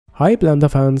Hi Blender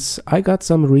fans, I got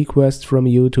some requests from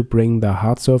you to bring the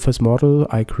hard surface model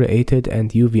I created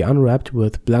and UV unwrapped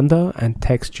with Blender and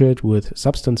textured with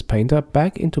Substance Painter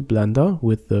back into Blender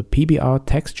with the PBR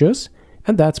textures,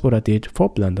 and that's what I did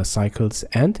for Blender Cycles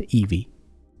and Eevee.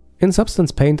 In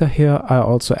Substance Painter here I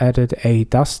also added a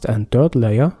dust and dirt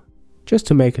layer, just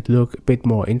to make it look a bit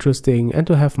more interesting and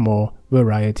to have more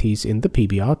varieties in the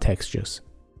PBR textures.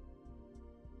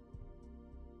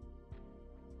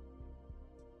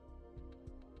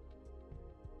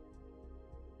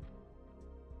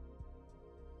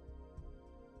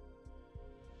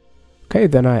 Okay,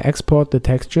 then I export the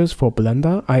textures for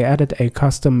Blender. I added a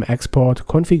custom export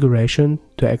configuration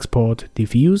to export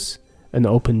diffuse, an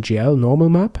OpenGL normal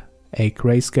map, a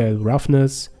grayscale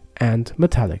roughness, and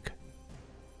metallic.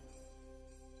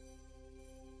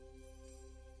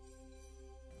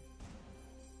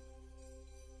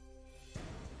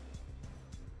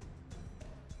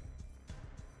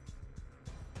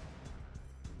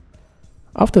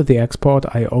 After the export,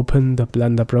 I open the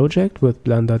Blender project with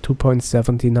Blender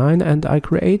 2.79 and I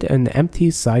create an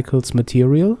empty cycles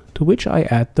material to which I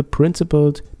add the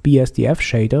principled BSDF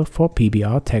shader for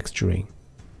PBR texturing.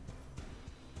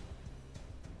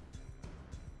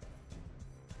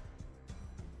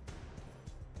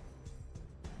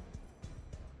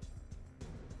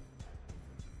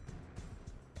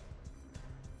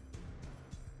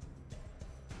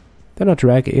 Then I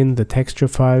drag in the texture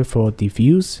file for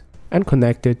diffuse and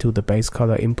connect it to the base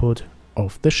color input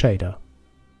of the shader.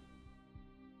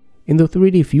 In the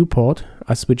 3D viewport,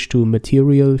 I switch to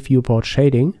Material Viewport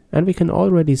Shading and we can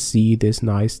already see this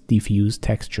nice diffuse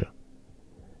texture.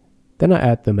 Then I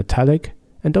add the metallic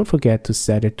and don't forget to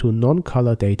set it to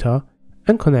non-color data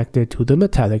and connect it to the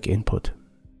metallic input.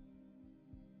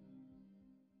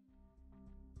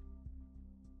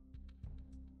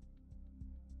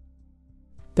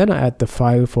 Then I add the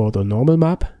file for the normal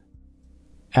map,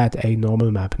 add a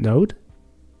normal map node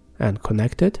and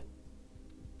connect it.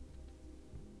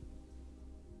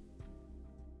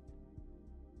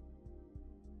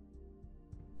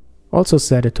 Also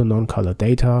set it to non-color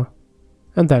data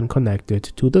and then connect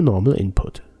it to the normal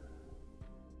input.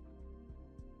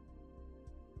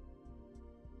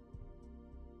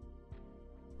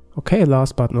 Okay,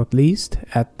 last but not least,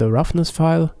 add the roughness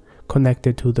file, connect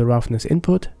it to the roughness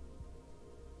input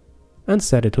and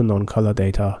set it to non-color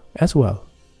data as well.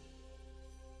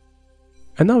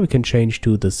 And now we can change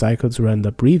to the cycles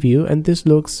render preview and this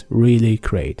looks really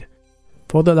great.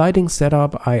 For the lighting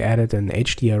setup I added an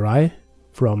HDRI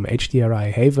from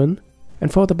HDRI Haven,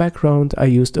 and for the background I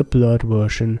used a blurred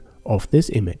version of this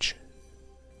image.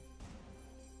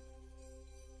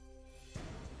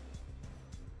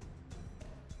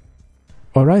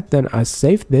 Alright, then I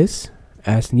save this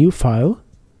as new file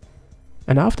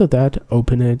and after that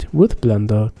open it with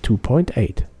Blender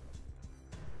 2.8.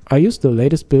 I used the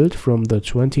latest build from the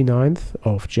 29th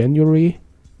of January,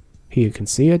 here you can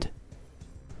see it.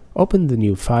 Open the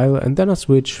new file and then I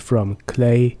switch from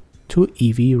Clay to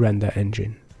Eevee render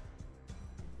engine.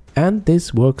 And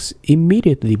this works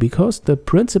immediately because the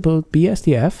principled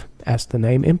BSDF, as the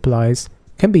name implies,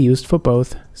 can be used for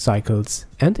both Cycles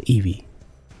and Eevee.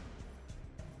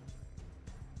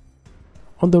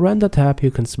 On the render tab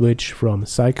you can switch from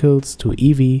Cycles to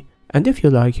Eevee, and if you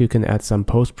like you can add some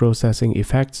post-processing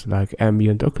effects like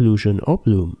ambient occlusion or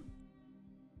bloom.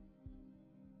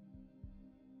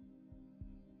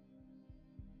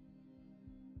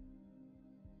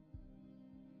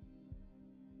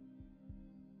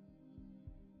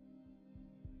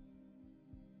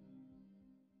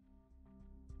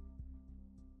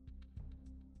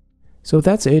 So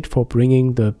that's it for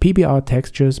bringing the PBR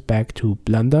textures back to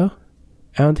Blender.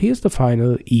 And here's the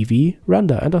final Eevee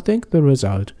render, and I think the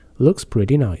result looks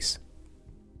pretty nice.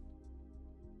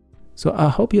 So I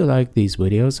hope you like these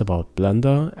videos about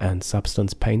Blender and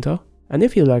Substance Painter, and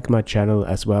if you like my channel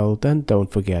as well, then don't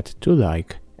forget to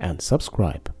like and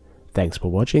subscribe. Thanks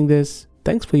for watching this,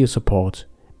 thanks for your support,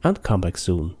 and come back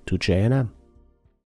soon to J&M.